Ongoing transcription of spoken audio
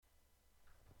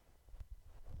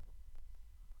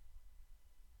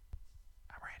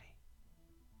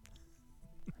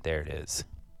There it is.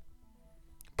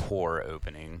 Poor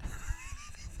opening.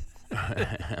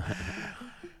 I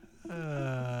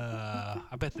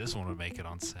bet this one would make it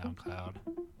on SoundCloud.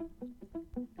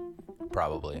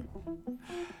 Probably.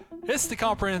 It's the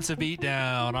Comprehensive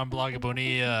Beatdown. I'm Blaga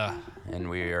Bonilla. And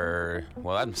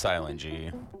I'm Silent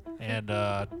G. And,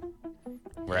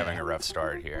 we're having a rough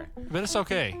start here. But it's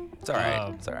okay. It's all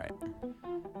right. It's all right.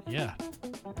 Yeah.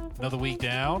 Another week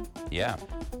down. Yeah.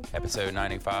 Episode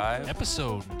 95.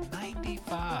 Episode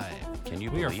 95. Can you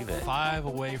believe it? We are 5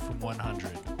 away from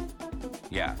 100.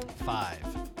 Yeah.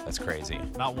 5. That's crazy.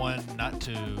 Not 1, not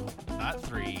 2, not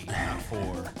 3, not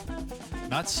 4,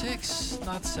 not 6,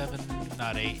 not 7,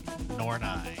 not 8, nor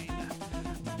 9,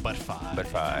 but 5. But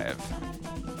 5.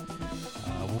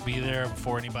 We'll be there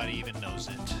before anybody even knows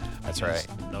it. That's right.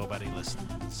 Nobody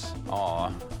listens.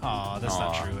 Aw, that's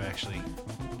not true, actually.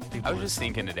 I was just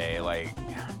thinking today, like,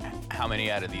 how many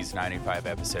out of these 95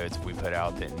 episodes have we put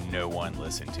out that no one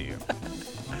listened to?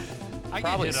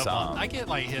 Probably some. I get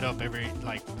hit up every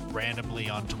randomly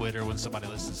on Twitter when somebody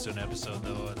listens to an episode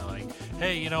though, and they're like,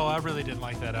 "Hey, I really didn't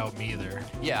like that album either."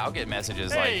 Yeah, I'll get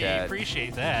messages like that. Hey,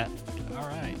 appreciate that. All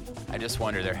right. I just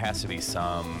wonder, there has to be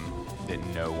some that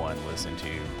no one listened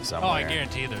to somewhere. Oh, I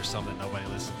guarantee there's some that nobody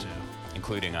listened to,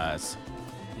 including us.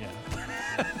 Yeah.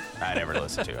 I never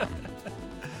listened to them.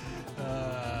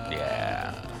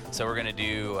 Yeah. So we're gonna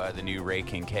do the new Ray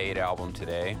Kincaid album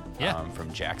today. Yeah.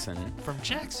 From Jackson.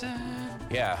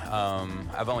 Yeah.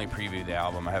 I've only previewed the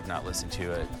album. I have not listened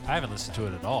to it. I haven't listened to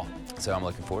it at all. So I'm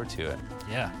looking forward to it.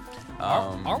 Yeah.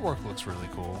 Artwork looks really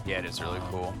cool. Yeah, it is really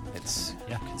cool. It's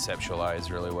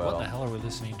conceptualized really well. What the hell are we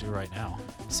listening to right now?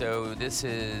 So this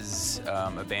is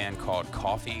a band called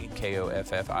Koffie,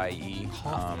 Koffie.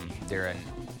 They're a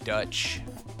Dutch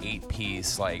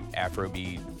 8-piece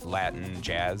Afrobeat Latin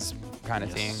jazz kind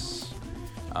of thing.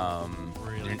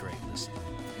 Really great.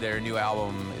 Their new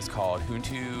album is called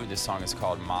Huntu. This song is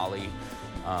called Mali.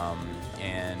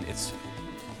 And it's,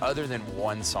 other than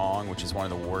one song, which is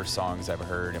one of the worst songs I've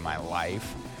heard in my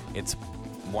life, it's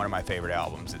one of my favorite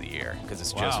albums of the year because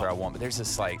it's just what I want. But there's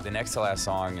this the next to last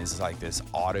song is this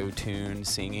auto-tune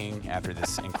singing after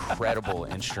this incredible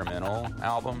instrumental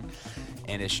album.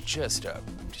 And it's just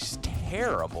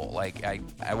terrible. I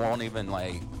won't even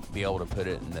be able to put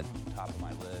it in the top of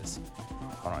my list.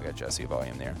 Hold on, I got Jesse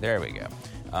volume there. There we go.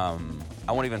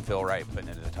 I won't even feel right putting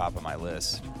it at the top of my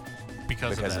list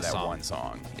because of that one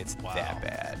song. It's that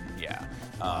bad. Yeah.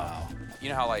 Wow. You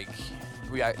know how I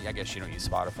guess you don't use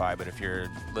Spotify, but if you're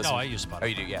listening, no, I use Spotify. Oh,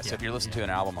 you do. Yeah. So if you're listening to an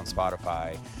album on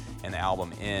Spotify, and the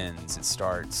album ends, it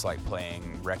starts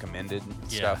playing recommended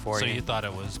stuff for you. So you thought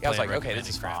it was. I was like, okay, this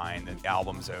is fine. The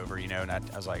album's over, and I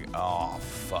was like, oh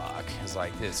fuck. I was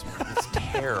like, it's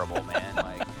terrible,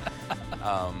 man.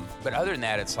 But other than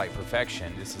that, it's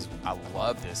perfection. I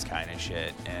love this kind of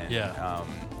shit, and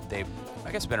they've,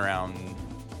 I guess, been around.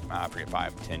 I forget,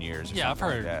 5-10 years. Or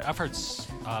something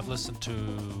I've listened to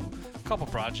a couple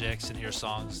projects and hear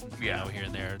songs, here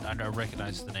and there. I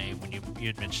recognize the name when you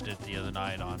had mentioned it the other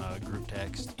night on a group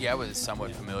text. Yeah, I was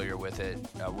somewhat familiar with it,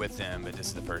 with them, but this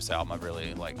is the first album I've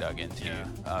really dug into.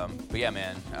 Yeah. But yeah,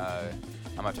 man, I'm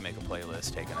gonna have to make a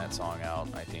playlist taking that song out,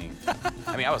 I think.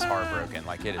 I mean, I was heartbroken.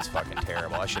 It is fucking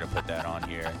terrible. I should have put that on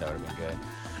here. That would have been good.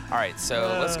 All right,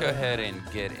 so let's go ahead and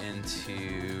get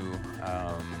into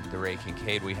the Ray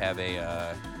Kincaid. We have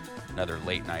another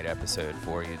late night episode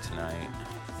for you tonight.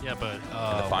 Yeah, but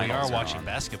we are watching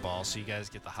basketball, so you guys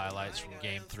get the highlights from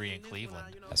Game 3 in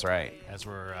Cleveland. That's right. As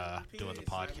we're doing the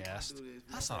podcast.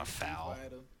 That's not a foul.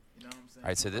 All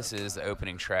right, so this is the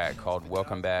opening track called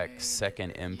Welcome Back,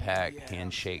 Second Impact,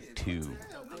 Handshake 2.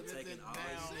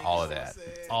 All of that.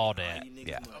 All that.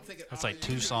 Yeah. That's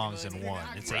 2 songs in one.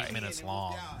 It's 8 minutes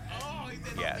long.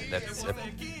 Yeah, that's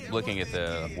looking at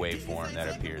the waveform,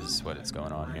 that appears what is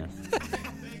going on here.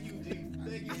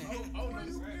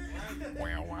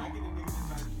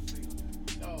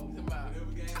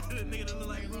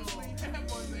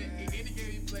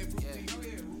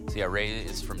 So yeah, Ray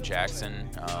is from Jackson,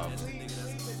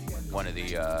 one of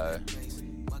the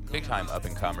big-time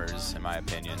up-and-comers, in my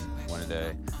opinion. One of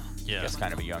the, I guess,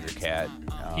 kind of a younger cat.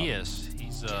 He is.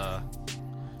 He's got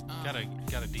a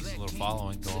decent little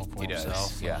following going for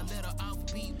himself. He does, yeah.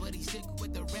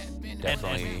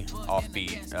 Definitely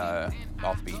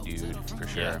offbeat dude, for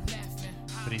sure. Yeah.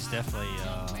 But he's definitely,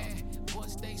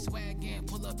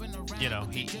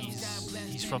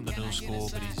 he's from the new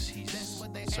school, but he's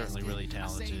certainly really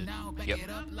talented. Yep.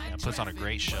 Yeah, puts on a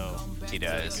great show. He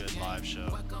does. Really good live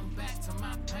show.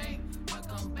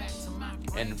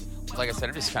 And like I said,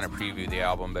 I just kind of previewed the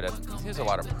album, but there's a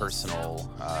lot of personal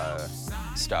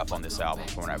stuff on this album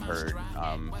from what I've heard.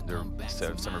 There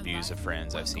are some reviews of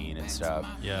friends I've seen and stuff.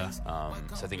 Yeah. So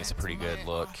I think it's a pretty good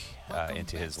look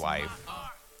into his life,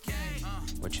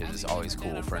 which is always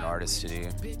cool for an artist to do.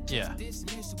 Yeah.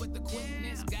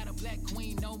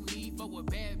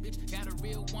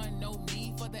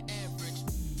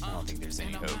 I don't think there's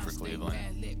any hope for Cleveland.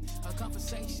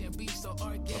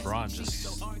 LeBron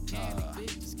just,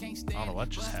 I don't know what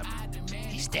just happened.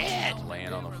 He's dead.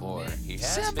 Laying on the floor. He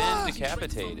has been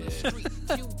decapitated.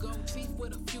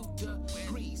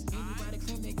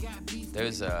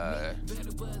 Those, what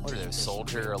are those,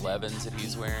 Soldier 11s that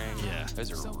he's wearing? Yeah.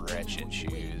 Those are wretched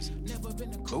shoes.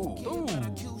 Ooh.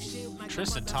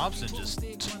 Tristan Thompson just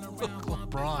took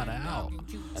LeBron out.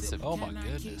 That's Oh my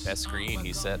goodness. best screen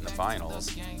he set in the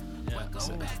finals. Yeah.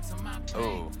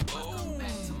 Oh.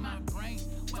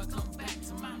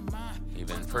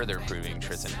 Even further proving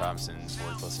Tristan Thompson's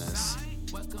worthlessness.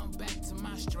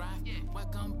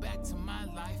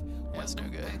 That's no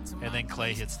good. And then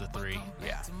Clay hits the three.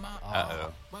 Yeah.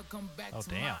 Uh-oh. Oh,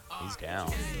 damn. He's down.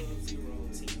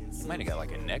 He might have got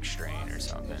like a neck strain or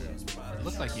something. It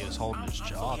looked like he was holding his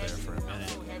jaw there for a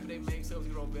minute.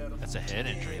 That's a head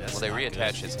injury. That's Well, they not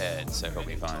reattach good. his head, so he'll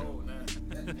be fine.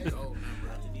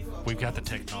 We've got the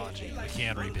technology. We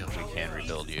can rebuild. We can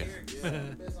rebuild you.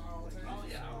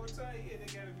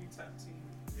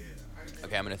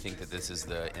 Okay, I'm going to think that this is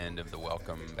the end of the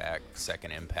Welcome Back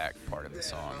Second Impact part of the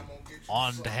song.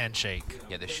 On the handshake.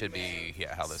 Yeah, this should be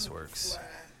how this works.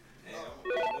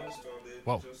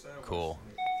 Whoa. Cool.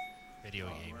 Video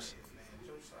games.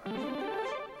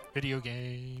 Video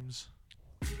games.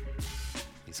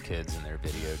 These kids and their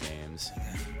video games.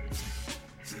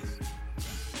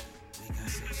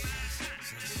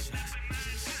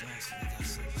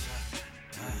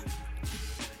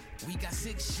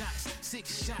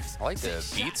 I like the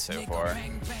beats so far.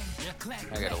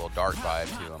 I got a little dark vibe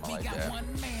to them. I like that.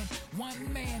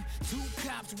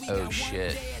 Oh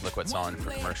shit! Look what's on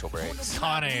for commercial breaks.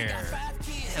 Con Air.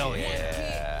 Hell yeah.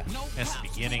 Yeah. That's the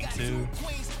beginning too.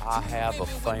 I have a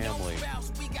family.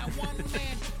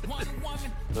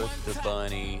 Put the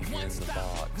bunny in the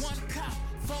box.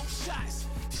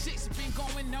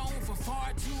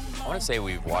 I want to say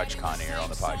we've watched Con Air on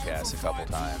the podcast a couple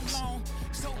times.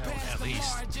 At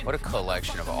least. What a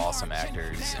collection of awesome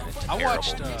actors and a I terrible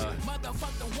watched music.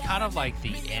 kind of like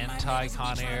the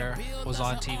anti-Con Air was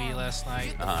on TV last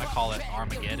night. I call it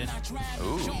Armageddon.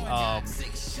 Ooh.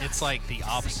 It's like the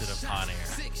opposite of Con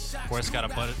Air, where it's got a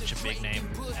bunch of big name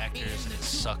actors and it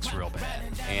sucks real bad.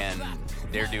 And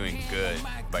they're doing good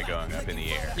by going up in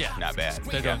the air. Yeah. Not bad.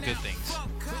 They're doing good things.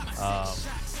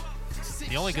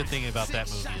 The only good thing about that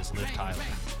movie is Liv Tyler.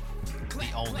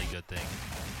 The only good thing.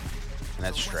 And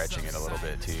that's stretching it a little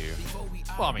bit too.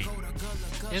 Well, I mean,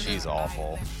 She's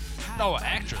awful. No,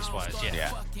 actress-wise,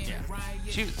 yeah.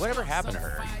 She, whatever happened to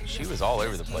her? She was all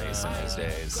over the place in those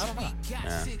days. I don't know.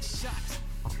 Yeah.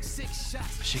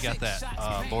 She got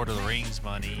that Lord of the Rings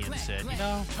money and said,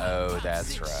 Oh,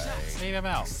 that's right. maybe I'm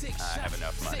out. I have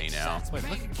enough money now. Wait,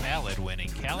 look at Khaled winning.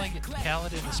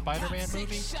 Khaled in the Spider-Man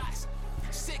movie?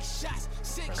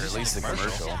 Or at least the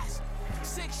commercial.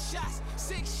 Six shots,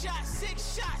 six shots,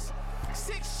 six shots.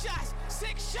 6 shots,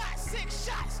 6 shots, 6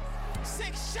 shots.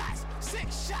 6 shots,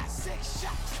 6 shots, 6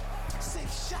 shots.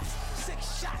 6 shots,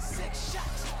 6 shots, 6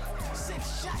 shots.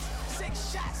 6 shots,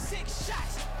 6 shots, 6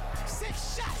 shots.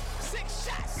 6 shots, 6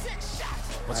 shots, 6 shots.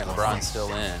 What's LeBron's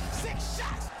still in? 6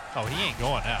 shots. Oh, he ain't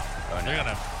going out. Oh, no. They're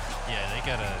gonna,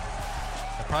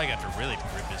 they probably got to really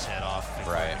rip his head off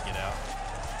before Right. they get out.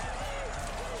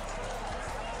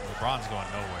 LeBron's going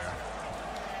nowhere.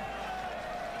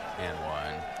 And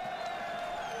one.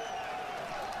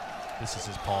 This is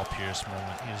his Paul Pierce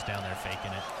moment. He was down there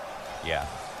faking it. Yeah.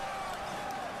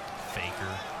 Faker.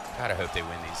 Gotta hope they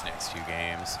win these next 2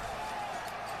 games.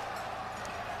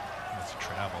 That's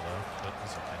travel though, but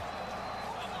it's okay.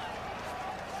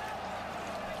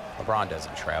 LeBron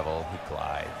doesn't travel, he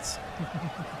glides.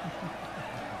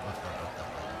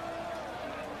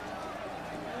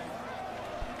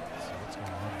 So what's going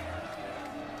on here?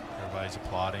 Everybody's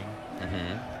applauding.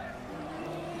 Mm-hmm.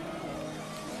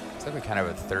 It's like a kind of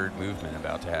a third movement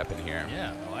about to happen here.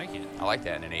 Yeah, I like it. I like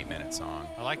that in an 8-minute song.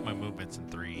 I like my movements in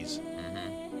threes. Mm-hmm.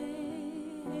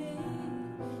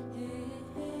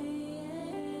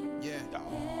 Yeah.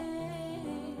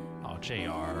 Oh,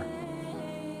 JR.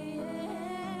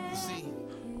 You see,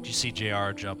 Did you see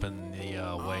JR jumping the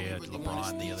way at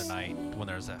LeBron the other night when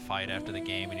there was that fight after the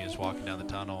game and he was walking down the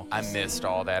tunnel? I missed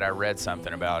all that. I read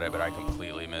something about it, but I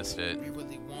completely missed it. we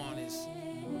really want is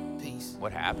peace.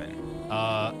 What happened?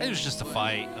 It was just a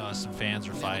fight. Some fans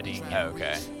were fighting. Oh,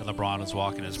 okay. And LeBron was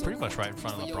walking. It was pretty much right in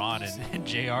front of LeBron, and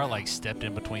JR like stepped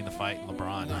in between the fight and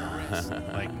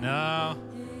LeBron. Like, no.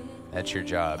 That's your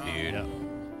job, dude. Yep.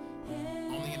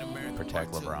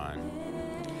 Protect LeBron.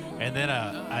 And then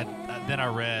I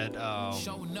read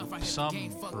some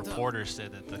reporter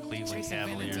said that the Cleveland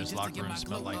Cavaliers locker room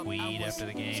smelled like weed after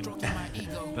the game.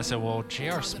 I said, well,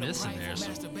 J.R. Smith's in there,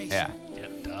 so Yeah.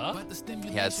 duh.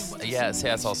 Yes.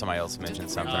 I saw somebody else mention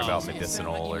something about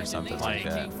medicinal or something like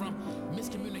that.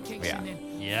 Yeah.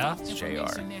 Yeah? It's JR.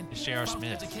 It's J.R.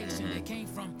 Smith.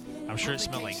 Mm-hmm. I'm sure it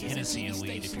smelled like Hennessy and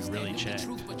weed if you really checked.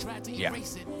 Yeah.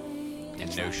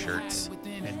 And no shirts.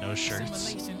 And no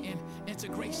shirts.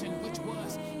 Integration, which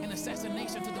was an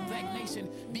assassination to the black nation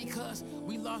because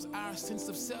we lost our sense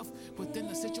of self within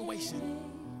the situation.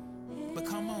 But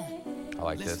come on, I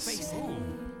like let's this. face it.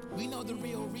 We know the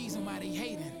real reason why they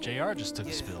hating. JR just took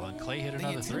a spill, and Clay hit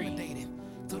another three.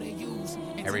 So they use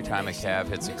Every time a Cav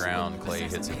hits the ground, Clay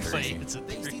hits a Clay three. hits a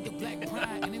they see the black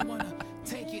pride and they wanna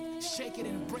take it, shake it,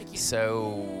 and break it.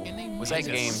 So, was that He's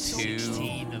at game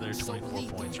 16 2? of their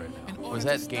 24 points right now. Was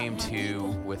that game 2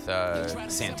 with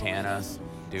Santana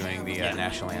doing the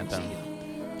national anthem?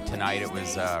 Tonight it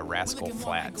was Rascal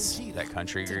Flatts, that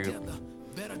country group.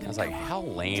 I was like, how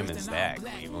lame is that,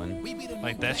 Cleveland?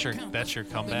 Like that's your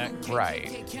comeback.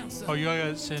 Right. Oh, you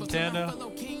got Santana.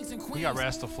 We got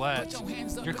Rascal Flatts.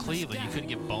 You're Cleveland. You couldn't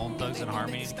get Bone Thugs and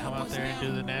Harmony to come out there and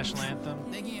do the national anthem.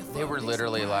 They were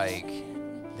literally like,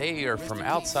 they are from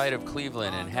outside of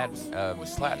Cleveland and had a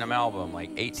platinum album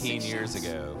like 18 years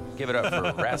ago. Give it up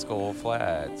for Rascal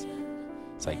Flatts.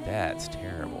 It's like, that's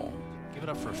terrible. Give it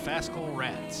up for Fascal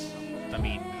Rats. I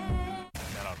mean, I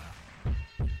don't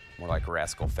know. More like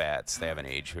Rascal Fats. They haven't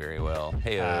aged very well.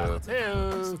 Hey-o.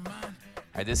 Hey-o.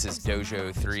 All right, this is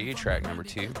Dojo 3, track number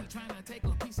 2.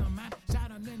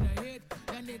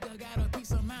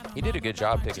 He did a good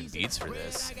job picking beats for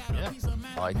this. Yeah.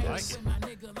 I like this.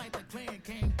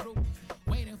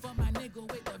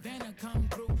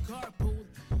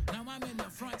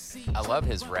 I love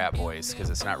his rap voice because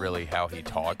it's not really how he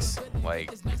talks.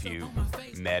 Like, if you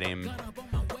met him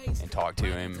and talked to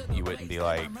him, you wouldn't be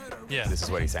like, Yeah. this is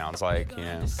what he sounds like, you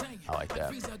know? I like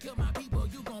that.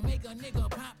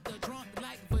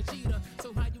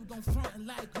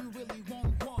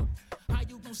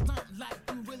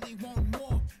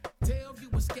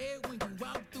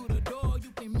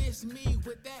 Me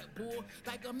with that bull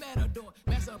like a matador.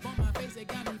 Mess up on my face, it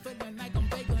got me feeling like I'm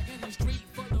Baker in the street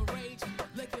full of rage,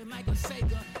 looking like a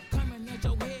Sega, coming at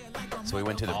your head like a So we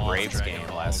went to the Braves game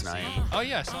last night. Oh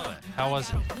yeah, I saw that. How was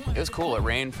it? It was cool. It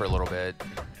rained for a little bit.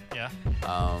 Yeah.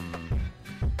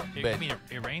 But I mean,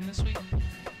 it rained this week.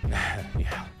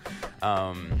 yeah.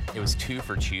 It was 2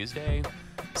 for Tuesday,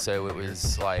 so it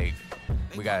was like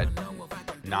we got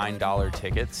 $9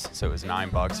 tickets, so it was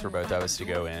 $9 for both of us to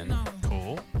go in.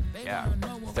 Cool. Yeah.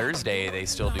 Thursday they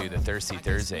still do the Thirsty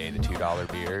Thursday, the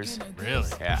 $2 beers. Really?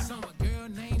 Yeah.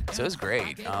 So it was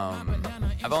great.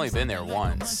 I've only been there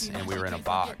once, and we were in a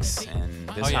box, and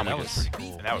this time that we was just pretty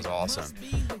cool. that was awesome.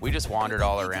 We just wandered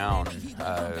all around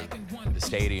the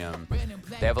stadium.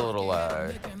 They have a little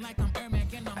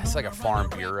it's like a Farm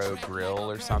Bureau grill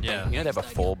or something. Yeah. You know, they have a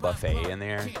full buffet in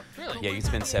there. Really? Yeah, you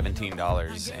can spend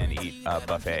 $17 and eat a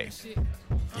buffet.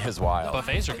 It was wild.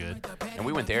 Buffets are good. And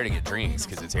we went there to get drinks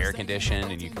because it's air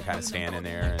conditioned and you can kind of stand in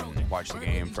there and watch the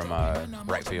game from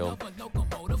right field.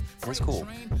 It was cool.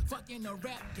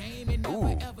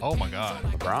 Ooh, Oh my God.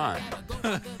 LeBron.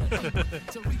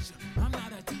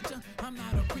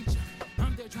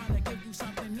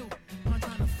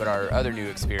 But our other new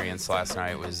experience last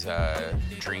night was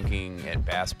drinking at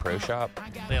Bass Pro Shop.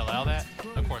 They allow that?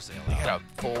 Of course they They allow got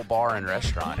a full bar and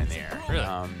restaurant in there. Really?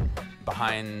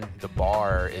 Behind the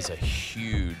bar is a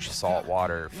huge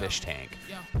saltwater fish tank.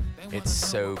 It's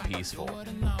so peaceful.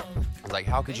 It's like,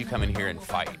 how could you come in here and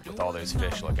fight with all those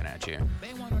fish looking at you?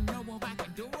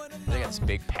 They got this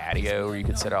big patio where you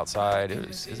could sit outside. It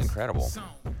was incredible.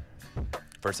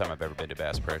 First time I've ever been to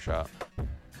Bass Pro Shop.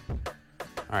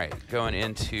 All right, going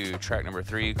into track number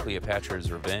 3,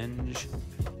 Cleopatra's Revenge.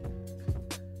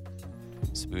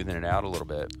 Smoothing it out a little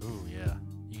bit. Ooh, yeah.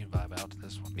 You can vibe out to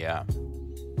this one. Yeah.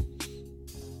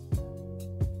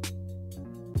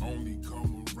 Only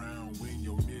come around when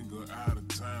your nigga out of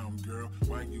town, girl.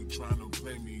 Why you tryna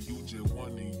play me? You just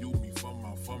wanna use me for my.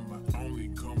 Only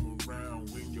come around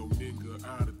when your nigga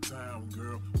out of town,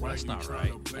 girl. Why That's you not tryna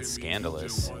right. play That's me? scandalous. You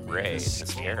just wanna Ray, use me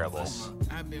that's for my terrible.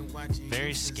 I've been watching Very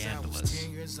you since I was scandalous.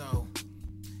 10 years old.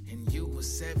 And You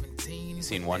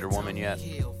seen Wonder Woman yet?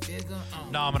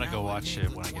 No, I'm gonna go watch it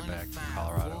when I get back from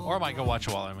Colorado, or I might go watch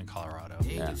it while I'm in Colorado.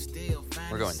 Yeah.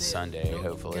 We're going Sunday,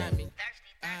 hopefully.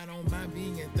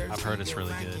 I've heard it's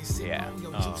really good. Yeah.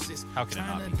 How can it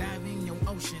not be good?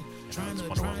 It's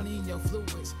Wonder Woman.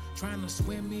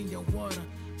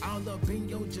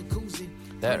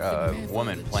 That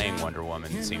woman playing Wonder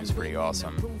Woman seems pretty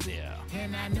awesome. Yeah.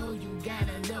 And I know you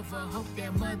gotta love her. Hope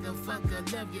that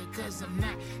motherfucker love you, cause I'm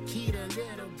not key to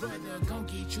little brother. Gon'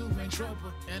 get you in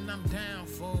trouble, and I'm down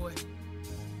for it.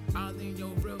 All in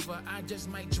your river, I just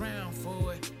might drown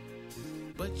for it.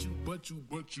 But you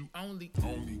only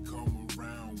come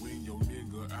around when your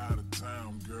nigga out of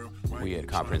town, girl. We at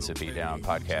Comprehensive Beatdown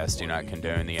Podcast do not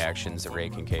condone the actions that Ray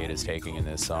Kincaid is taking in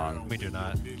this song. We do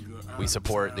not. We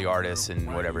support the artist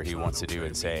and whatever he wants to do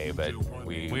and say, but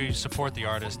we support the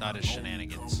artist, not his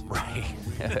shenanigans. Right.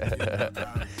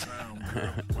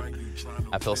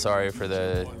 I feel sorry for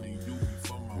the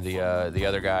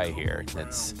other guy here.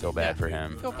 It's feel bad for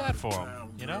him. Feel bad for him.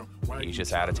 You know, he's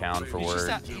just out of town for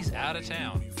work. He's out of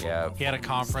town. Yeah. He had a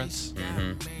conference.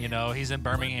 Mm-hmm. You know, he's in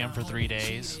Birmingham for 3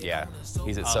 days. Yeah.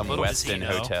 He's at some Westin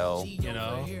hotel. You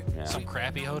know, yeah. Some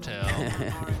crappy hotel.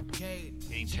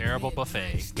 Eating terrible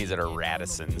buffet. He's at a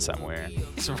Radisson somewhere.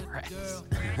 He's a Radisson.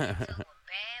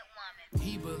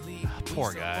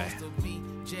 Poor guy.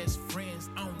 Just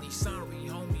friends only. Sorry,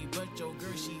 homie, but your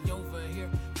girl, she over here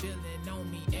feeling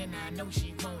on me, and I know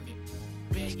she want it.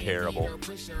 It's terrible.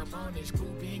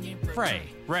 Ray.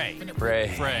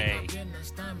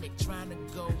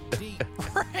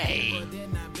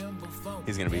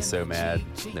 He's gonna be so mad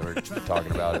that we're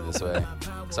talking about it this way.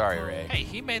 Sorry, Ray. Hey,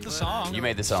 he made the song. You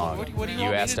made the song. What do you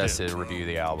want asked me to us do? to review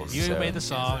the album. You so made the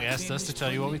song, asked us to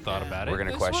tell you what we thought about it. We're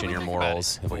gonna question your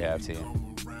morals if we have to.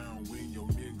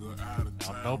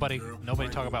 Nobody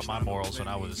talk about my morals when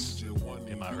I was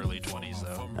in my early 20s,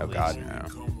 though. Oh, God,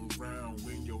 no.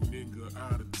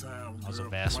 I was a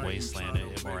vast wasteland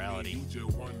of immorality.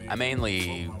 I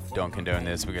mainly don't condone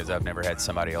this because I've never had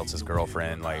somebody else's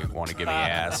girlfriend want to give me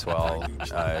ass while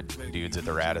dudes at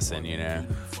the Radisson, you know.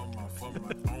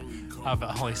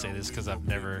 I only say this because I've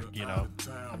never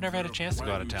had a chance to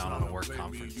go out of town on a work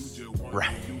conference.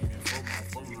 Right.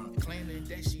 Claiming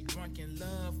that she drunk in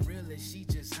love, really she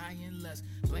just high in lust.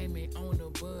 Blame it on the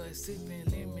buzz, sipping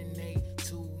lemonade.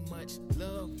 Too much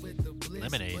love with the bliss.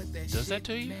 Lemonade does that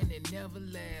to you? Man, it never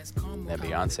lasts. That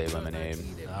Beyonce lemonade.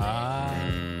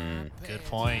 Good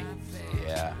point.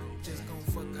 Yeah. Just gonna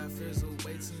fuck our fears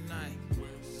away tonight.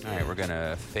 All right, we're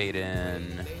gonna fade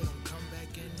in.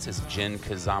 This is Jin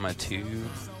Kazama 2,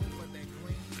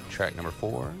 track number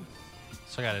 4.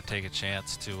 So I got to take a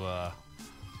chance to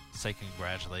say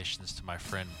congratulations to my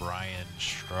friend Brian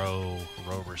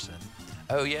Roberson.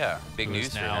 Oh yeah, big who news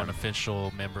is for now him. an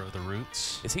official member of the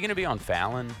Roots. Is he going to be on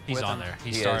Fallon? He's with on him? there.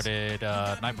 He is? started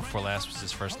night before last was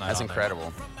his first night. That's on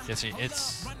incredible. There.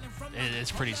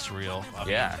 It's pretty surreal.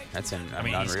 Yeah, that's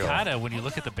unreal. He's kind of, when you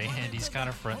look at the band, he's kind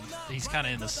of He's kind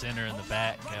of in the center, in the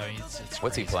back. I mean, it's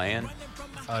What's he crazy. playing?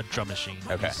 Drum machine.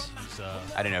 Okay. He's,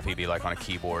 I didn't know if he'd be on a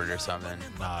keyboard or something.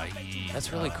 Nah,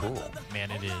 That's really cool.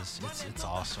 Man, it is. It's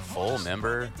awesome. Full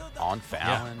member on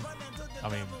Fallon. I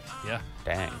mean, yeah.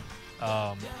 Dang.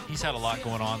 He's had a lot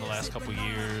going on the last couple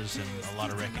years and a lot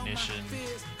of recognition.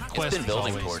 It's been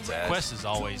building towards that. Quest has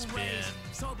always been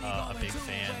a big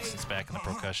fan since back in the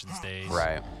Percussions days.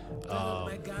 Right.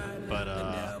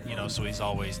 So he's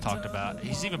always talked about.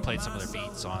 He's even played some of their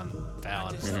beats on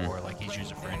Fallon before, like he's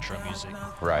using for intro music.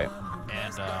 Right.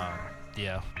 And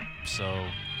so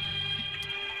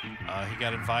he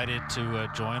got invited to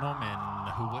join them, and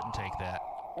who wouldn't take that?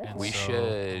 And We so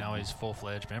should now he's a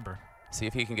full-fledged member. See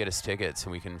if he can get us tickets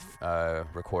and we can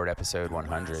record episode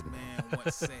 100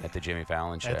 at the Jimmy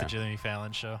Fallon show. At the Jimmy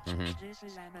Fallon show. Mm-hmm.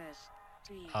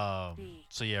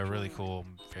 So yeah, really cool.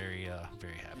 I'm very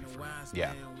happy for him.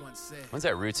 Yeah. When's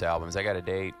that Roots album? Has that got a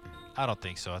date? I don't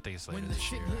think so. I think it's later this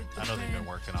year. I know they've been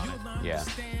working on it. Yeah.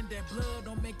 Blood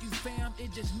don't make you fam,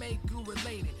 it just make you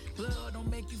related. Blood don't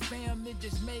make you fam, it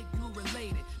just make you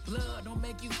related. Blood don't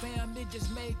make you fam, it just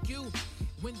make you.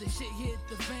 When the shit hit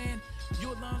the fan,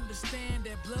 you'll understand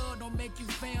that blood don't make you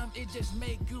fam, it just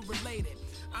make you related.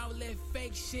 All that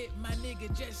fake shit, my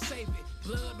nigga, just save it.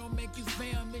 Blood don't make you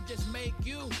fam, it just make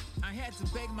you. I had to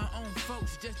beg my own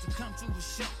folks just to come to a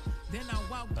show. Then I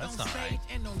walked That's on not stage right.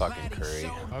 and nobody Fucking Curry.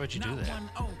 showed. Why would you do that?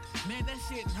 Man, that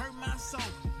shit hurt my soul.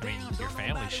 I mean, your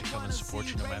family should come and support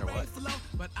you no matter what.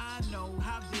 But I know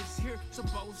how this here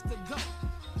supposed to go.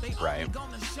 They Right. only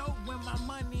gonna show when my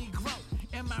money grow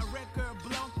and my record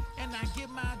blow and I get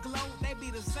my glow. They be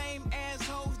the same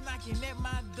assholes knocking at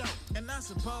my door. And I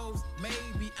suppose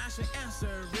maybe I should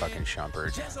answer it. Fucking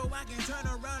Shumpert. Just so I can turn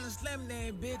around and slam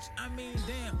that bitch. I mean,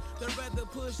 damn, they'd rather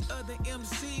push other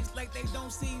MCs like they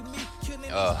don't see me killing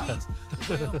these beats.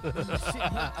 Well, when the shit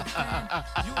hit the fan,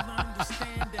 you'll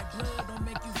understand that blood don't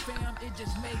make you fam, it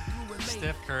just make you relate.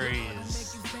 Steph Curry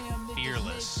is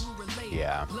fearless.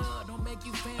 Yeah.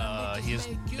 He has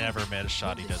never met a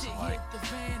shot he doesn't like.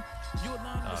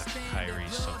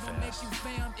 Kyrie's so fast.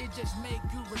 It just make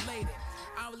you related.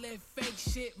 All that fake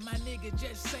shit, my nigga,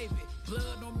 just save it.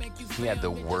 Blood don't make you He had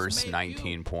the worst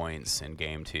 19 points in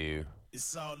game 2.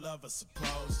 It's all love, I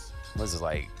suppose. Was it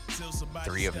like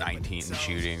 3 of 19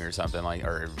 shooting or something like,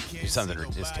 or something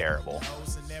just terrible?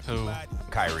 Who?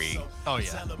 Kyrie. Oh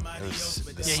yeah. It was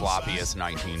the sloppiest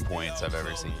 19 points I've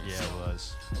ever seen. Yeah, it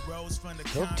was.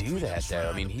 He'll do that though.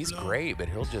 I mean, he's great, but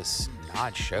he'll just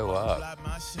not show up.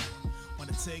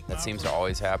 That seems to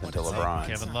always happen to LeBron.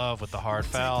 Kevin Love with the hard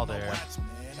foul there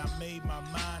on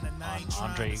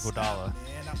Andre Iguodala.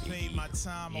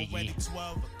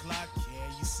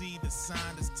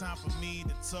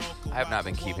 I have not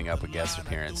been keeping up with guest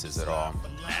appearances at all.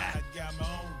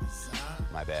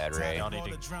 My bad, Ray. Y'all need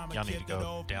to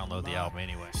go download the album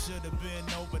anyway.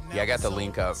 Yeah, I got the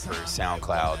link up for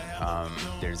SoundCloud.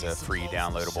 There's a free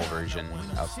downloadable version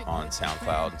up on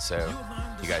SoundCloud, so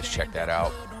you guys check that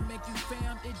out.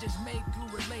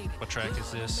 What track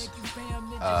is this?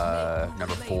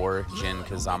 Number 4, Jin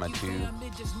Kazama 2.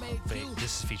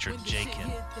 This is featuring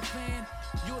Jakin.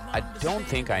 I don't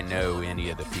think I know any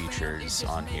of the features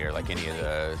on here, like any of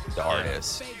the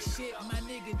artists.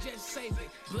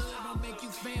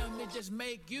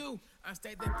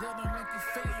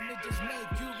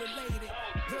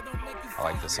 I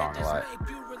like the song a lot.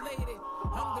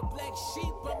 I'm the black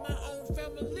sheep of my own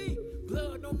family.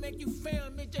 Blood don't make you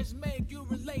fam, it just make you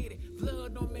related.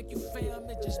 Blood don't make you fam,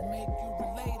 it just make you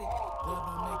related. Blood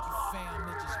don't make you fam,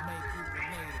 it just make you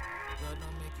related. Blood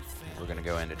don't make you fam. We're gonna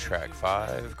go into track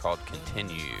 5 called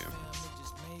Continue.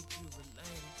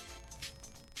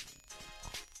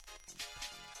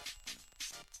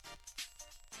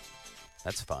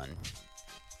 That's fun.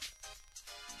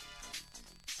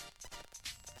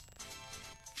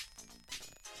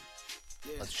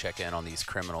 Let's check in on these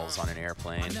criminals on an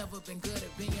airplane.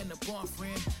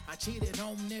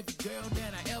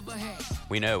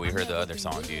 We know, we heard the other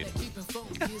song, dude.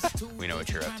 We know what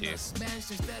you're up to.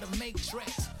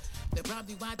 They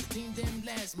probably why the team didn't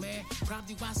last, man.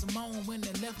 Probably why Simone when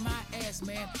they left my ass,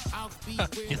 man.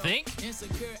 You think?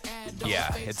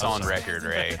 Yeah, it's on record,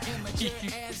 Ray.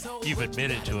 You've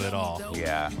admitted to it all.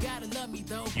 Yeah.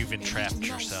 You've entrapped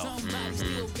yourself.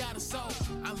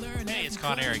 Mm-hmm. Hey, it's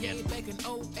Con Air again.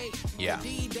 Yeah.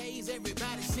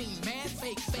 Everybody seen mad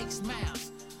fake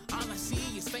smiles. All I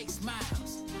see is fake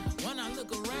smiles. When I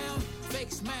look around,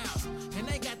 fake smiles. And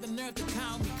they got the nerve to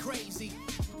call me crazy.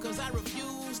 Cause I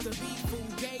refuse to be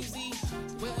fugazi.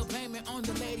 Well, blame it on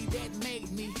the lady that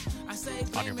made me. I say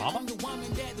blame it on the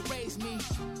woman that raised me.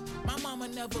 My mama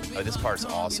never been. Oh, this part's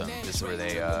awesome. This is where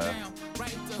they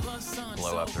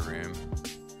blow up the room.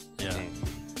 Yeah.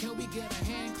 Can we get a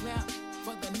hand clap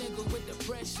for the nigga with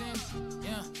depression?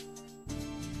 Yeah.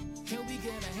 Can we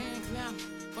get a hand clap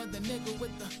for the nigga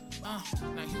with the now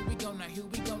here we go, now here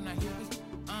we go, now here we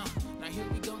now here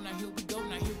we go, now here we go,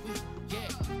 now here we yeah.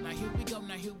 Now here we go,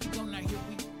 now here we go, now here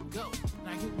we go.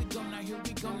 Now here we go, now here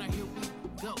we go, now here we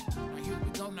go. Now here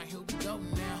we go, now here we go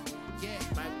now. Yeah,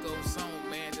 life goes on,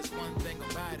 man. There's one thing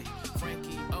about it.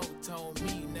 Frankie O told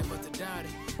me never to doubt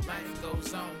it. Life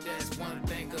goes on, that's one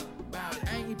thing about it.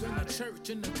 I ain't been to church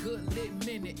in a good lit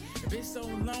minute. It's been so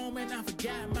long, man, I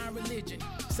forgot my religion.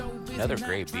 So busy Another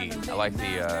great beat. I like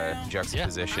the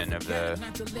juxtaposition of the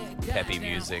peppy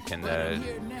music and the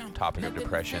topic of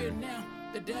depression.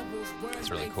 It's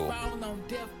really cool. On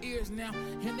deaf ears now,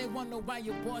 and they wonder why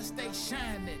your boy stay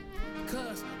shining.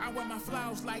 Cause I wear my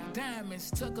flaws like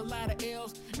diamonds. Took a lot of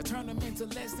L's and turned them into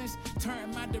lessons.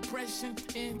 Turned my depression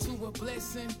into a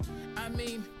blessing. I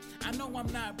mean, I know I'm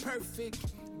not perfect,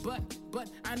 but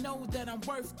I know that I'm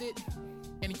worth it.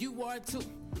 And you are too.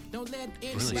 Don't let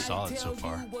really solid so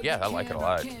far. Yeah, I like it a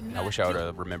lot. I wish I would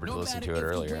have remembered to listen to it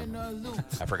earlier.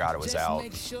 I forgot it was out.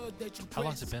 How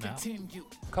long's it been out?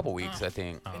 A couple weeks, I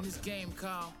think. I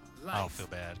don't feel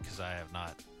bad because I have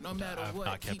not. I've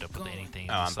not kept up with anything.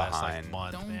 Oh, I'm this last, behind.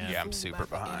 Like, month, man. Yeah, I'm super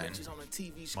behind.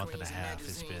 Month and a half.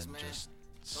 It's been just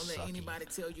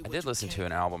sucky. I did listen to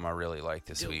an album I really liked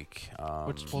this week.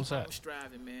 What was that?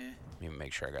 Let me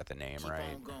make sure I got the name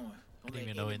right. I didn't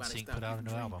even know NSYNC put out a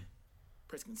new album.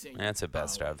 That's a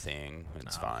best of thing.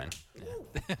 It's fine.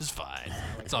 It's fine.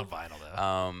 It's on vinyl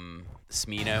though.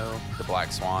 Smino, the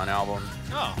Black Swan album.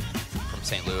 Oh. From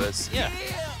St. Louis. Yeah.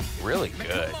 really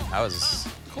good. I was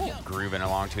grooving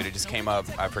along to it. It just came up.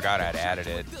 I forgot I'd added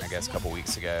it, I guess, a couple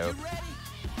weeks ago.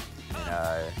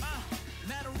 And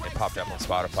it popped up on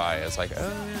Spotify. I was like,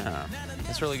 oh, yeah,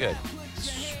 that's really good.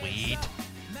 Sweet.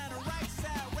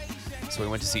 So we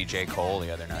went to see J. Cole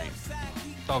the other night.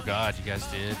 Oh, God, you guys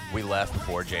did? We left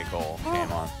before J. Cole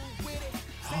came on.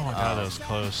 Oh, my God, that was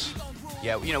close.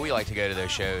 Yeah, you know, we like to go to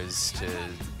those shows, to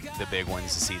the big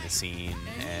ones, to see the scene.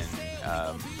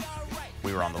 And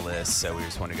we were on the list, so we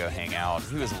just wanted to go hang out.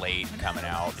 He was late coming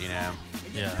out, you know.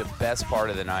 Yeah. The best part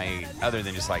of the night, other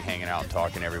than just like hanging out and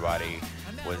talking to everybody,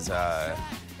 was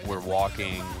we're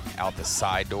walking out the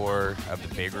side door of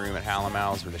the big room at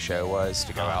Hallamals where the show was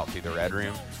to go out through the red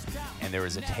room. And there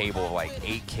was a table of like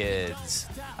 8 kids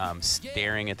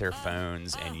staring at their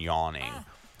phones and yawning.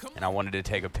 And I wanted to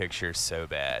take a picture so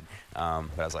bad.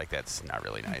 But I was like, that's not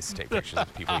really nice to take pictures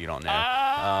of people you don't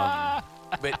know.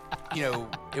 But, you know,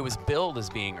 it was billed as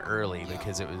being early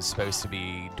because it was supposed to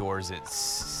be doors at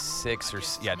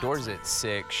 6 doors at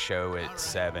 6, show at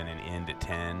 7, and end at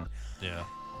 10. Yeah.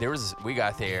 We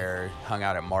got there, hung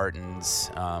out at Martin's,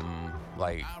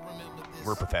 like,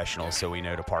 we're professionals, so we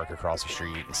know to park across the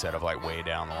street instead of like way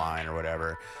down the line or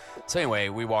whatever. So anyway,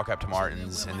 we walk up to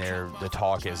Martin's, and the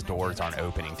talk is doors aren't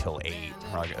opening till 8.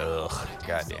 We're like, ugh,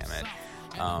 god damn it.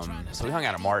 So we hung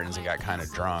out at Martin's and got kind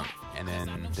of drunk, and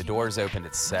then the doors opened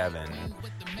at 7.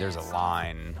 There's a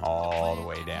line all the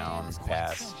way down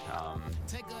past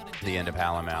the end of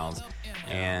Hallamals,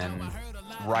 and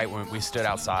right when we stood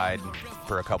outside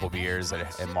for a couple beers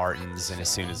at Martin's, and as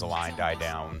soon as the line died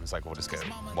down, it was like, we'll just go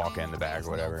walk in the back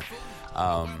or whatever.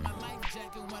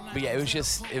 But yeah,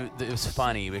 it was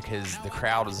funny because the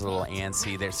crowd was a little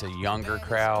antsy. There's a younger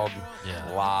crowd,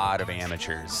 a lot of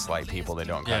amateurs, like people that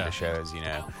don't come to shows, you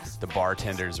know. The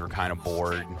bartenders were kind of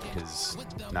bored because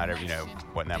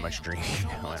wasn't that much drinking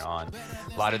going on.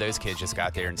 A lot of those kids just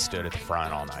got there and stood at the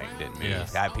front all night and didn't move. Yeah.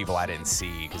 I had people I didn't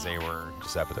see because they were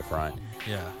just up at the front.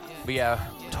 Yeah. But yeah,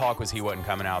 talk was he wasn't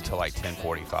coming out till like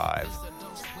 10:45.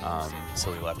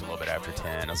 So we left a little bit after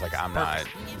 10. I was like, I'm not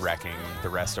wrecking the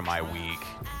rest of my week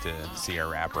to see a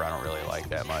rapper I don't really like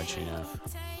that much, you know.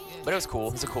 But it was cool.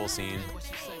 It was a cool scene.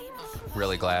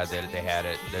 Really glad that they had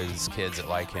it. Those kids that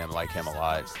like him a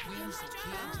lot.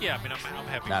 Yeah, I mean, I'm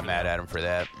happy. Not mad at him for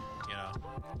that.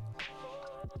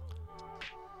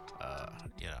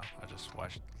 You know, I just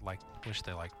wish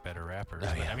they liked better rappers.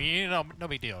 Oh, yeah. I mean, you know, no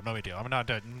big deal. I'm not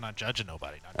judging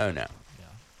nobody. Oh no. Yeah.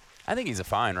 I think he's a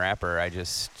fine rapper. I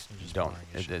just don't.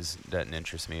 boring as Doesn't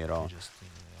interest me at all. Just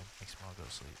makes me want to go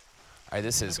to sleep. All right,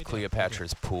 this is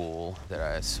Cleopatra's Pool that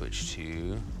I switched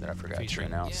to that I forgot to Featuring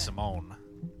announce. Simone.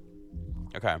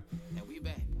 Okay.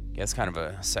 Yeah, it's kind of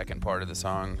a second part of the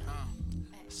song.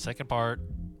 Second part.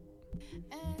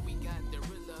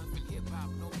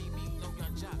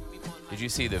 Did you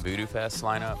see the Voodoo Fest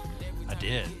lineup? I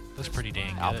did. Looks pretty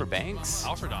dang good. Alfred Banks?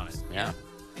 Alfred on it. Yeah.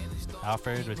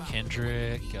 Alfred with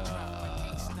Kendrick.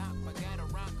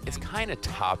 It's kind of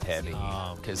top heavy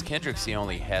because Kendrick's the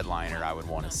only headliner I would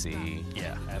want to see.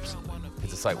 Yeah, absolutely.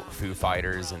 Because it's like Foo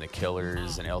Fighters and the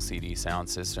Killers and LCD Sound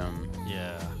System.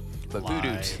 Yeah. But Live.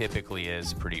 Voodoo typically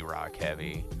is pretty rock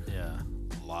heavy. Yeah.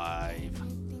 Live.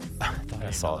 I thought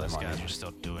I saw them those on guys there. are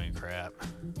still doing crap.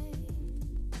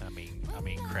 I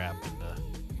mean crap in the.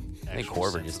 I think actual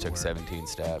Corver sense just of took the word. 17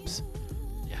 steps.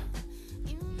 Yeah.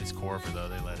 It's Corver though.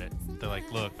 They let it. They're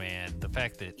like, look, man. The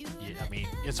fact that I mean,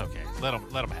 it's okay. Let them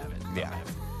have it. Let 'em Yeah. have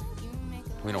it.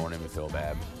 We don't want him to feel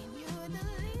bad.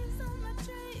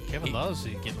 Kevin Love's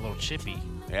getting a little chippy.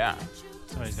 Yeah.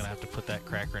 Somebody's gonna have to put that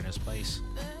cracker in his place.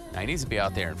 Now, he needs to be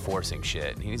out there enforcing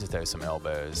shit. He needs to throw some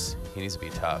elbows. He needs to be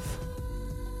tough.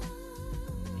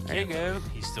 There you go.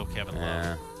 He's still Kevin Yeah.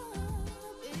 Love.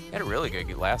 He had a really good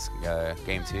last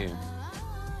game, too.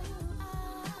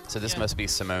 So this must be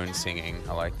Simone singing.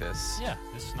 I like this. Yeah,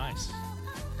 this is nice.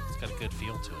 It's got a good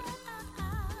feel to it.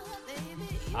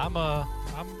 I'm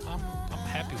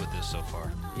happy with this so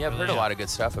far. Yeah, I've Really heard a am. lot of good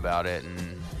stuff about it,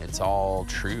 and it's all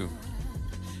true.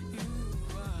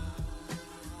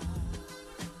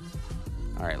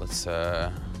 All right, let's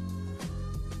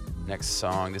next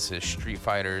song. This is Street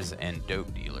Fighters and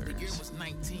Dope The year Dealers. was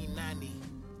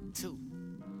 1992,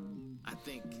 I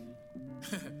think.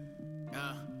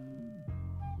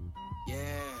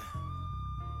 Yeah.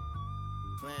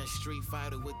 Playing Street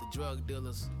Fighter with the drug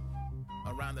dealers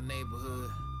around the neighborhood.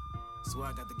 That's where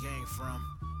I got the game from.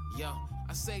 Yo,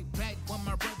 I say back when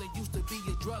my brother used to be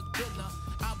a drug dealer.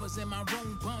 I was in my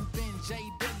room bumping J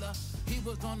Dilla. He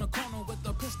was on the corner with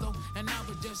a pistol, and I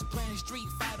was just playing Street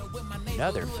Fighter with my neighborhood.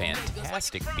 Another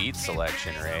fantastic beat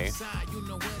selection, Ray.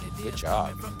 Good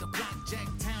job.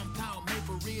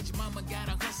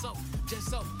 hustle just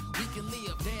so we can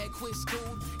live. Dad quit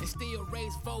school and still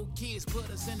raise 4 kids, put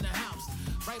us in the house.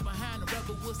 Right behind the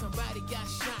rebel with somebody got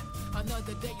shot.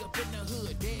 Another day up in the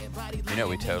hood, dead body. You know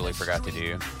what we totally forgot to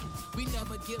do? We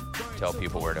never give birth Tell to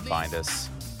people where to find us.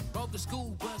 Broke the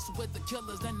school bus with the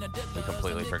killers and the dealers. We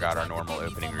completely forgot our normal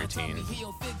opening routine.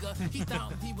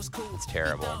 It's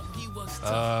terrible. You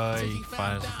can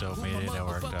find us at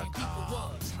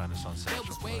DopeMediaNetwork.com. Find us on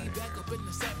social media.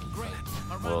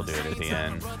 We'll do it at the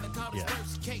end. Yeah.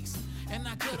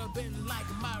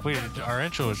 Our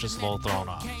intro was just a little thrown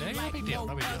off. No big deal.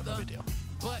 No big deal.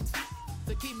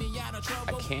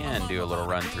 I can do a little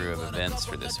run through of events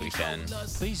for this weekend.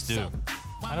 Please do.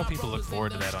 I know people look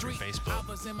forward to that on your Facebook.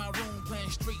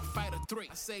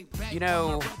 You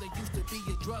know,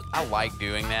 I like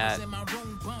doing that,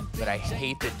 but I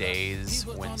hate the days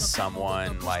when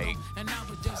someone like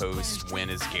posts when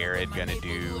is Garrett gonna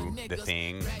do the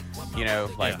thing. You know,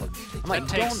 like I'm like,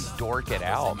 don't dork it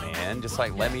out, man. Just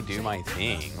like let me do my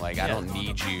thing. Like I don't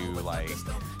need you. Like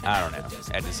I don't know.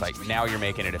 I just like now you're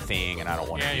making it a thing, and I don't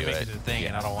want to do you're it. making it a thing,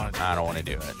 and I don't want to. I don't want to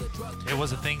do it. It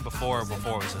was a thing before it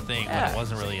was a thing, but it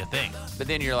wasn't really a thing. But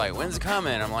then you're like, when's it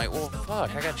coming? I'm like, well,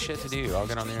 fuck, I got shit to do. I'll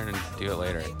get on there and do it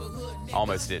later.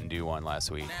 Almost didn't do one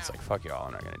last week. It's like, fuck y'all,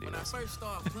 I'm not going to do this.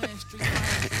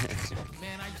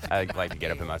 I like to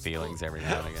get up in my feelings every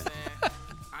now and again.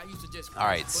 All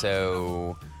right,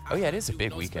 so, oh yeah, it is a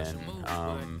big weekend.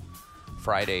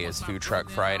 Friday is Food Truck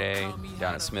Friday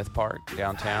down at Smith Park,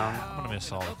 downtown. I'm going to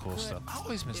miss all the cool stuff. I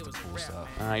always miss the cool stuff.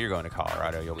 You're going to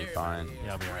Colorado. You'll be fine.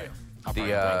 Yeah, I'll be all right.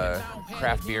 The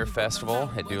Craft Beer Festival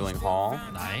at Dueling Hall.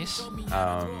 Nice.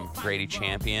 Grady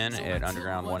Champion at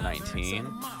Underground 119.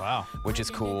 Wow. Which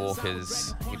is cool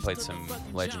because he played some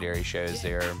legendary shows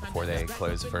there before they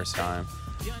closed the first time.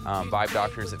 Vibe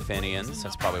Doctors at Finian's.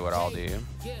 That's probably what I'll do.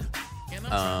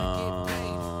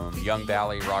 Young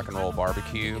Valley Rock and Roll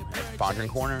Barbecue at Fondren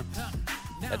Corner.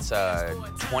 That's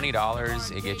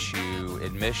 $20. It gets you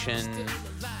admission,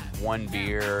 1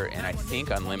 beer, and I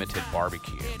think unlimited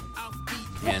barbecue.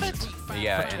 And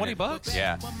yeah, for $20?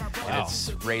 Yeah. Wow. And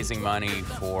it's raising money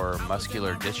for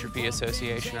Muscular Dystrophy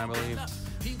Association, I believe.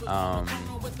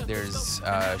 There's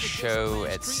a show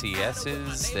at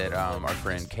CS's that our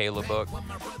friend Kayla booked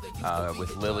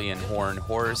with Lillian Horn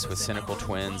Horse with Cynical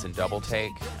Twins and Double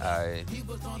Take.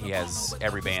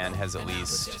 Every band has at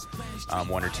least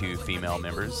 1 or 2 female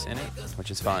members in it,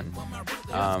 which is fun.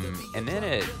 And then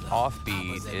at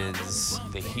Offbeat is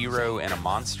The Hero and a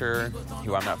Monster,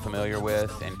 who I'm not familiar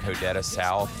with, and Codetta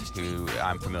South, who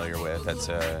I'm familiar with. That's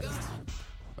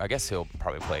I guess he'll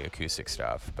probably play acoustic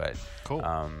stuff, but cool.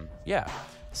 Yeah.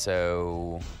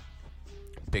 So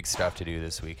big stuff to do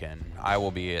this weekend. I will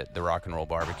be at the Rock and Roll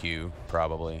Barbecue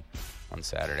probably on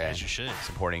Saturday. As you should.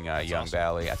 Supporting Young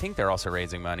Valley. I think they're also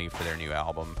raising money for their new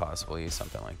album, possibly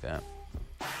something like that.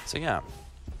 So yeah.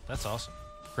 That's awesome.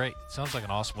 Great. Sounds like an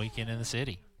awesome weekend in the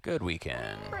city. Good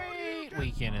weekend. Great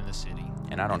weekend in the city.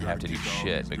 And I don't have to do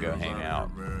shit but go hang out.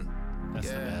 That's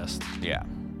the best. Yeah.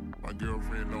 My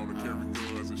girlfriend on the carry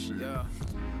guns and shit.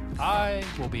 I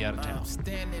will be out of town.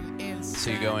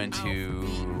 So you go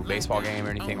into baseball game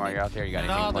or anything while you're out there? You got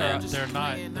anything planned? They're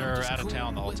not. They're out of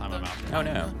town the whole time I'm out there. Oh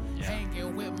no. Yeah.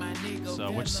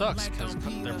 So which sucks because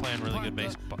they're playing really good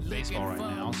baseball right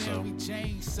now. So,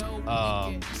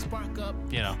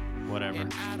 you know, whatever.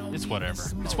 It's whatever.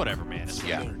 It's whatever, man. It's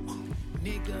whatever.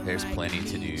 There's plenty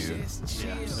to do.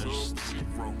 Yeah.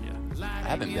 I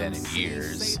haven't been in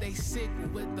years.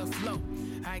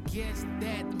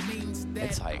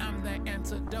 It's like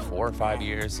 4 or 5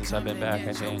 years since I've been back,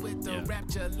 I think. Yeah.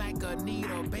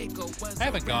 I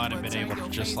haven't gone and been able to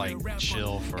just like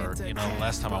chill for, you know,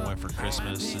 last time I went for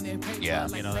Christmas and yeah,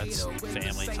 you know, that's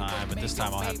family time, but this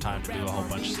time I'll have time to do a whole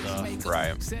bunch of stuff.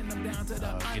 Right.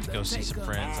 Get to go see some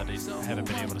friends I haven't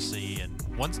been able to see, and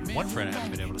one friend I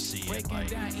haven't been able to see in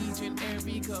like I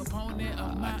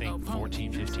think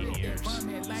 14, 15 years.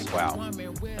 Wow.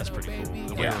 That's pretty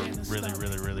cool. Yeah. We're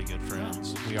really good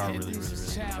friends. We are really good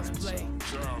friends. So.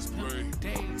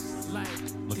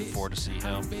 Looking forward to see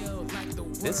him.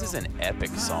 This is an epic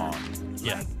song.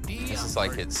 Yeah. This is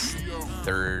like its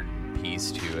 3rd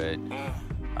piece to it.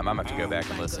 I might have to go back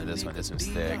and listen to this one. This one's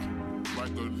thick.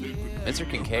 Mr.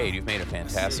 Kincaid, you've made a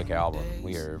fantastic album.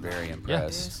 We are very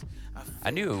impressed.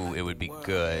 I knew it would be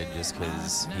good just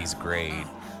because he's great.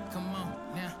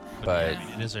 But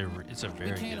it's a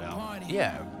very good album.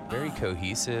 Yeah, very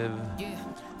cohesive.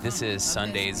 This is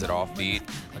Sundays at Offbeat.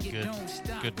 A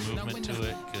good movement to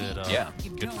it.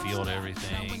 Good feel to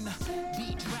everything.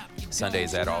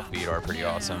 Sundays at Offbeat are pretty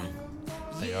awesome.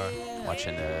 They are.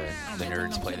 watching the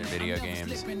nerds play their video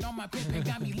games.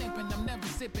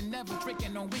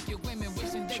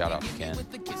 Shout out to Ken.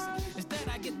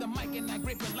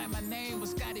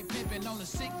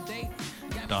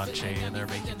 Don Che and they're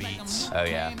making beats. Oh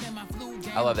yeah,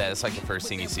 I love that. It's like the first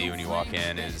thing you see when you walk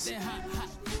in is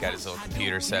he's got his little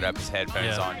computer set up, his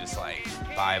headphones on, just like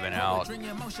vibing out.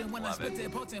 Love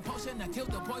it.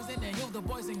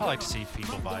 I like to see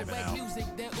people vibing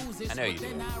out. I know you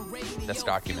do. That's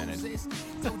documented.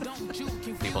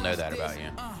 People know that about you.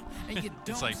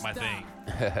 It's like my thing.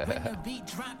 When the beat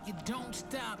drop, you don't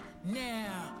stop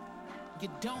now. You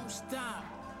don't stop.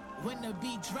 When the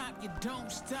beat drop, you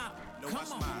don't stop. Come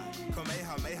on.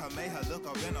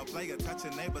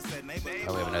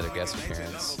 Oh, we have another guest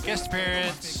appearance. Guest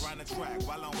appearance.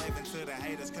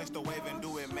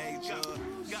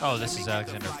 Oh, this is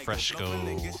Alexander Fresco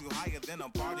and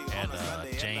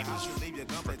James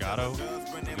Frigato.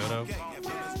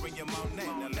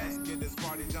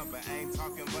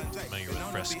 Familiar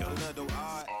with Fresco.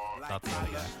 Not the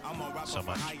other guy so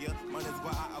much.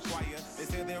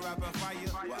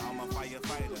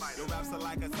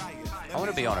 I want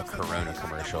to be on a Corona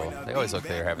commercial. They always look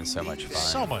like they're having so much fun.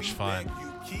 So much fun.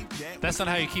 That's not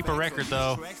how you keep a record,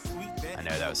 though. I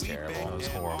know, that was terrible. That was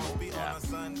horrible. Yeah.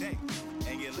 These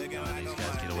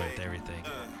guys get away with everything.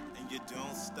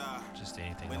 Just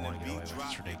anything they want to get away with.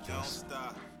 It's ridiculous.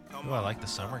 Oh, I like the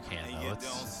summer can, though.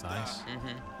 It's nice.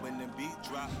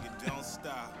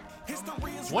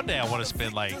 One day I want to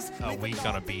spend like a week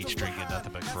on a beach drinking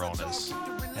nothing but Coronas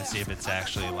and see if it's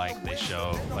actually like they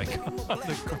show like on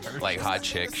the commercials. Like hot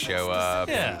chicks show up,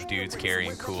 Yeah. and dudes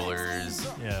carrying coolers.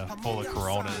 Yeah, full of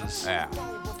Coronas. Yeah.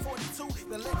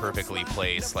 Perfectly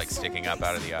placed, like sticking up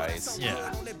out of the ice.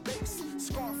 Yeah.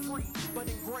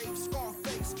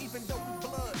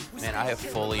 Man, I have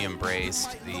fully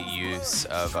embraced the use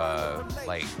of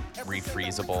like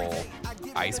refreezable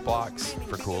ice blocks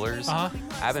for coolers. Uh-huh.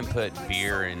 I haven't put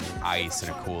beer and ice in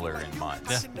a cooler in months.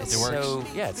 Yeah, it's it works. so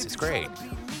it's great.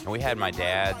 And we had my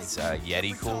dad's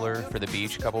Yeti cooler for the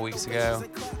beach a couple weeks ago.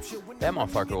 That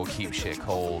motherfucker will keep shit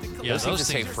cold. Yeah, those things those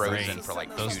stay things are frozen great. for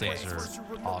like Those 2 things days.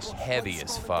 are awesome. Heavy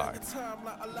as fuck.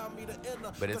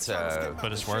 But it's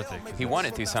But it's worth it. he won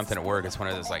it through something at work. It's one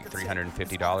of those like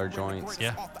 $350 joints.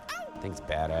 Yeah. Thing's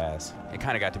badass. It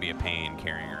kind of got to be a pain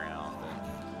carrying around,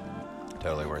 but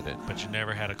totally worth it. But you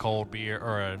never had a cold beer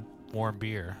or a warm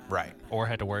beer. Right. Or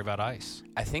had to worry about ice.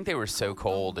 I think they were so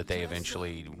cold that they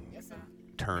eventually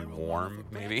turned warm,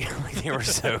 maybe. Like they were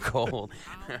so cold.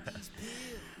 All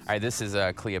right, this is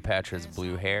Cleopatra's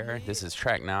Blue Hair. This is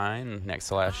track 9, next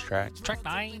to last track. Track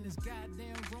 9.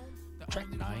 Track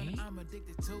 9.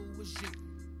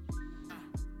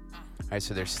 All right,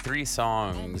 so there's 3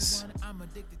 songs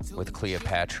with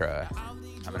Cleopatra.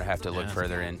 I'm going to have to look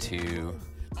further into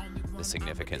the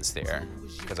significance there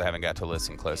because I haven't got to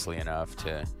listen closely enough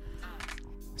to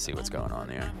see what's going on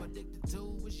there.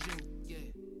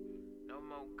 No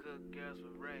more good girls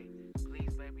for Ray.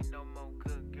 Please, baby, no more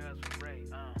good girls for Ray.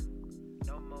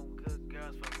 No more good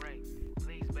girls for Ray.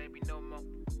 Please, baby, no more.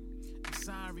 I'm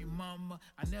sorry, mama.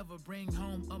 I never bring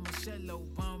home a Michelle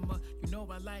Obama. You know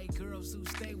I like girls who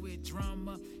stay with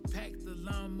drama. Pack the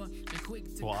llama.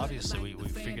 Quick to Well, cut obviously, like we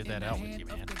the fan figured in that the out with hand you,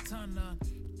 of man. Katana.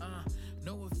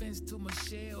 No offense to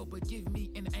Michelle, but give me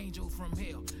an angel from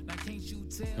hell. Now can't you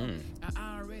tell?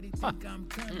 I already think I'm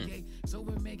Kanye, so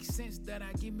it makes sense that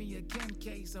I give me a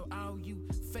Kincaid. So all you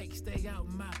fake stay out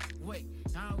my way.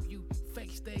 All you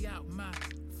fake stay out my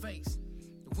face.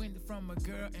 Went from a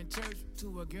girl in church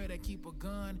to a girl that keep a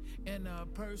gun in a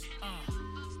purse.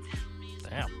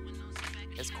 Damn.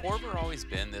 Has Corver always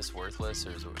been this worthless,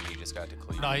 or is it when he just got to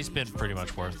Cleveland? No, he's been pretty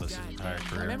much worthless his entire I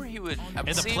career. remember he would. In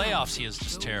the playoffs, he is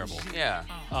just terrible. Yeah.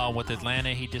 With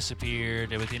Atlanta, he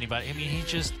disappeared. With anybody, I mean, he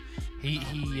just he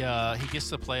gets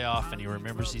to the playoff and he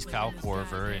remembers he's Kyle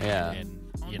Korver, and, Yeah. and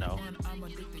you know,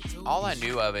 All I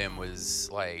knew of him was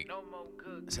like,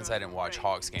 since I didn't watch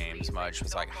Hawks games much,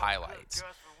 was like highlights,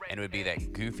 and it would be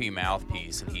that goofy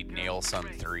mouthpiece, and he'd nail some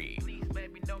 3.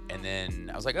 And then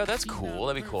I was like, oh, that's cool.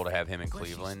 That'd be cool to have him in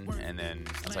Cleveland. And then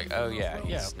I was like, oh yeah,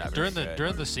 he's not very good.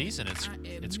 during the season,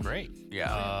 it's great.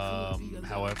 Yeah.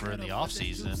 However, in the off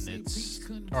season, in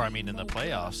the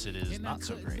playoffs, it is not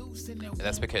so great.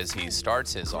 That's because he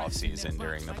starts his off season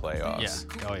during the playoffs.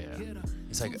 Yeah. Oh yeah.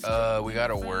 It's like, we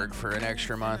gotta work for an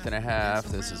extra month and a half.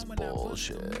 This is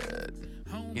bullshit.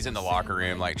 He's in the locker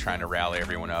room, like, trying to rally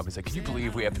everyone up. He's like, can you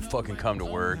believe we have to fucking come to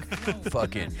work?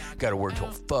 Fucking gotta work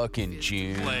till fucking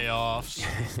June.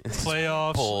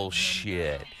 Playoffs.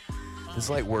 Bullshit. It's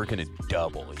like working a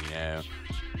double, you know?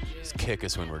 Just kick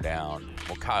us when we're down.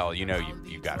 Well, Kyle, you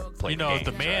got to play. You know, games,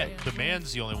 right? the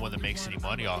man's the only one that makes any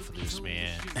money off of this,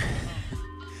 man.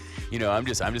 I'm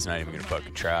just not even gonna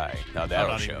fucking try. No, that'll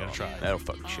not show. even gonna try. That'll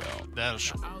fucking show. That'll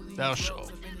show.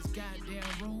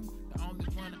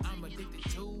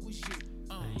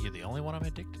 You're the only one I'm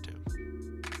addicted to.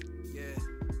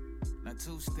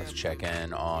 Let's check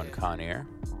in on Con Air.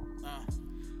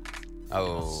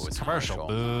 Oh, it's Commercial.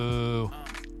 Boo.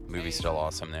 Movie's still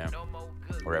awesome there.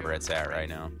 Wherever it's at right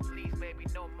now.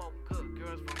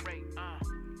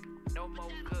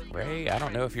 Ray, I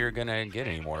don't know if you're gonna get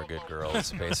any more good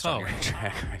girls based on your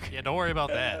track record. Yeah, don't worry about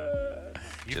that.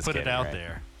 You Just put kidding, it out right?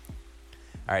 there.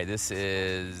 All right, this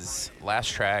is last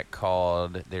track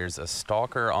called "There's a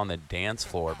Stalker on the Dance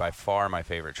Floor." By far my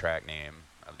favorite track name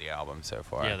of the album so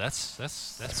far. Yeah, that's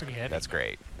pretty heavy. That's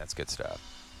great. That's good stuff.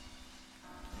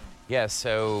 Yeah,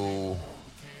 so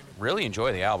really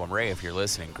enjoy the album. Ray, if you're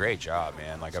listening, great job,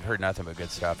 man. Like, I've heard nothing but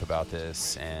good stuff about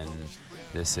this, and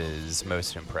this is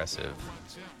most impressive.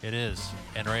 It is.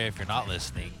 And Ray, if you're not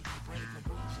listening,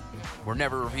 we're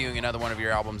never reviewing another one of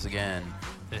your albums again.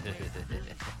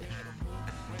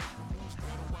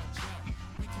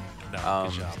 No,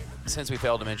 good job. Since we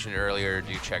failed to mention it earlier,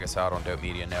 do check us out on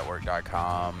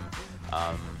dopemedianetwork.com.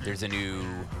 There's a new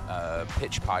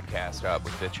pitch podcast up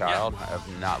with Fifth Child. Yep.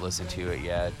 I've not listened to it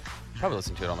yet. Probably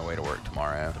listen to it on the way to work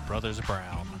tomorrow. The Brothers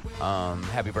Brown.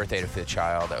 Happy birthday to Fifth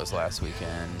Child. That was last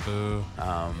weekend. Boo.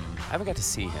 I haven't got to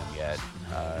see him yet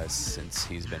since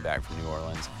he's been back from New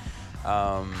Orleans.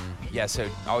 Yeah, so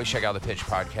always check out the Pitch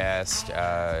podcast.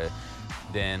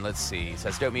 Then let's see. So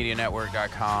that's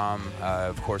dopemedianetwork.com.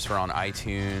 Of course, we're on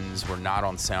iTunes. We're not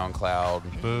on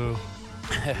SoundCloud. Boo.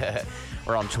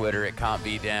 We're on Twitter at Comp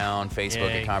Beatdown, Facebook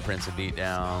Yay. at Comprehensive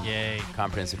Beatdown, Yay.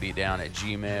 Comprehensive Beatdown at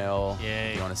Gmail. Yay.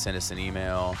 If you want to send us an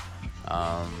email.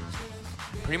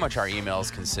 Pretty much our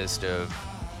emails consist of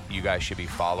you guys should be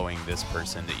following this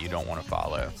person that you don't want to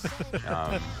follow.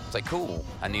 It's like, cool.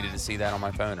 I needed to see that on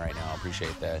my phone right now. I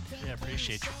appreciate that. Yeah,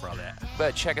 appreciate you for all that.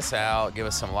 But check us out. Give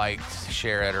us some likes.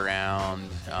 Share it around.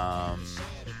 I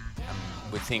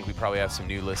would think we probably have some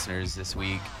new listeners this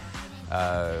week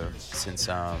since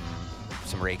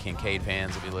some Ray Kincaid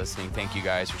fans will be listening. Thank you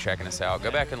guys for checking us out.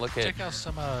 Go back and look at... Check out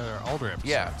some of our older episodes,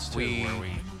 Yeah, too, where we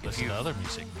listen to other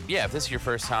music. Yeah, if this is your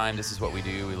first time, this is what we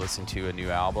do. We listen to a new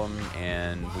album,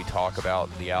 and we talk about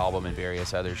the album and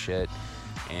various other shit,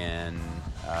 and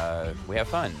we have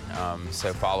fun.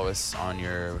 So follow us on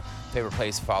your favorite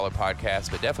place to follow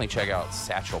podcasts, but definitely check out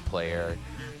Satchel Player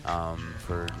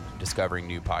for discovering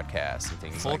new podcasts and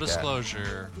things Full like that.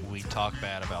 disclosure, we talk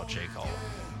bad about J. Cole.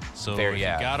 So Fair, if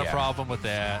yeah, you got a yeah. problem with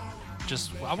that,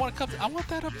 I want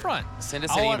that up front. Send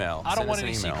us an email. I don't Send want us an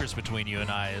any email. secrets between you and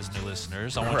I as new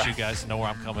listeners. I want Right. you guys to know where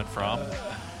I'm coming from,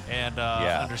 and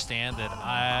understand that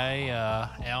I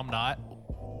am not,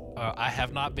 I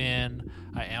have not been,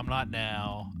 I am not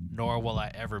now, nor will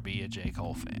I ever be a J.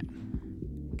 Cole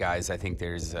fan. Guys, I think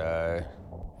there's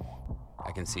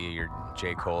I can see your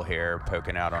J. Cole hair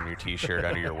poking out on your t-shirt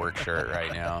under your work shirt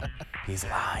right now. He's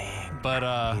lying.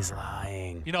 But He's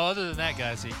lying. you know, other than that,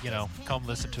 guys, come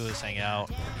listen to us, hang out.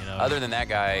 Other than that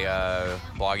guy,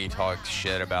 Bloggy talks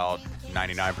shit about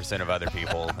 99% of other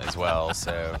people as well.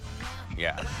 So,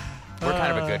 yeah. We're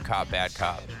kind of a good cop, bad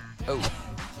cop. Oh,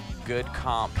 good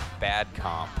comp, bad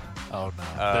comp. Oh no,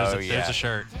 Oh, there's a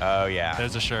shirt. Oh, yeah.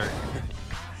 There's a shirt.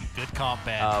 Good comp,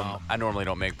 bad comp. I normally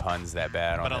don't make puns that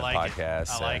bad on But I the like it. podcast. I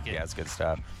so, like it. Yeah, it's good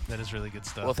stuff. That is really good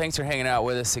stuff. Well, thanks for hanging out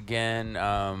with us again.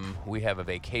 We have a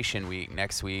vacation week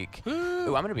next week.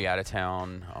 Ooh, I'm going to be out of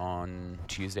town on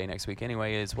Tuesday next week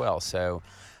anyway as well. So,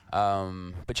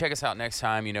 but check us out next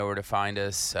time. You know where to find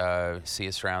us. See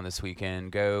us around this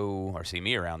weekend. Or see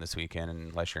me around this weekend.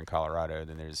 Unless you're in Colorado,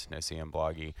 then there's no CM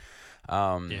Bloggy.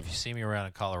 Yeah, if you see me around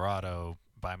in Colorado,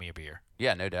 buy me a beer.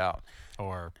 Yeah, no doubt.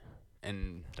 Or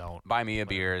And don't. buy me a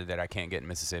beer that I can't get in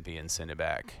Mississippi and send it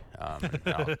back.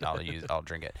 I'll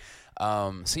drink it.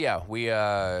 So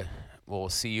yeah, we'll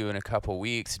see you in a couple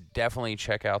weeks. Definitely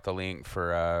check out the link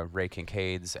for Ray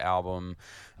Kincaid's album.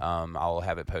 I'll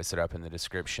have it posted up in the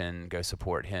description. Go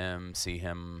support him. See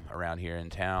him around here in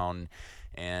town.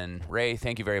 And Ray,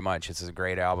 thank you very much. This is a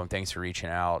great album. Thanks for reaching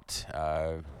out.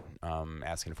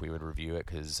 Asking if we would review it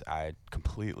because I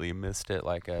completely missed it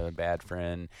like a bad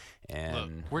friend.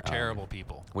 And Look, we're terrible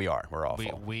people. We are. We're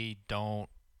awful. We don't.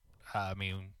 I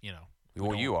mean,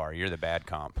 Well, you are. You're the bad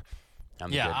comp. I'm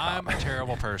the good I'm comp. a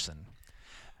terrible person.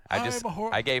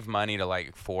 I gave money to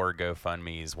like 4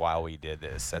 GoFundMe's while we did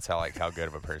this. That's how good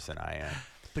of a person I am.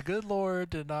 The good Lord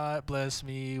did not bless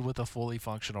me with a fully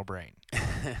functional brain.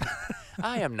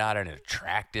 I am not an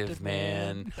attractive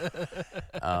man.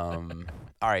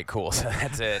 All right, cool. So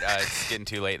that's it. It's getting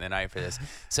too late in the night for this.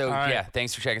 So, yeah,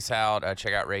 thanks for checking us out.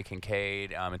 Check out Ray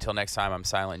Kincaid. Until next time, I'm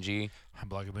Silent G. I'm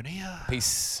Blogger Bonilla.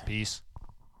 Peace. Peace.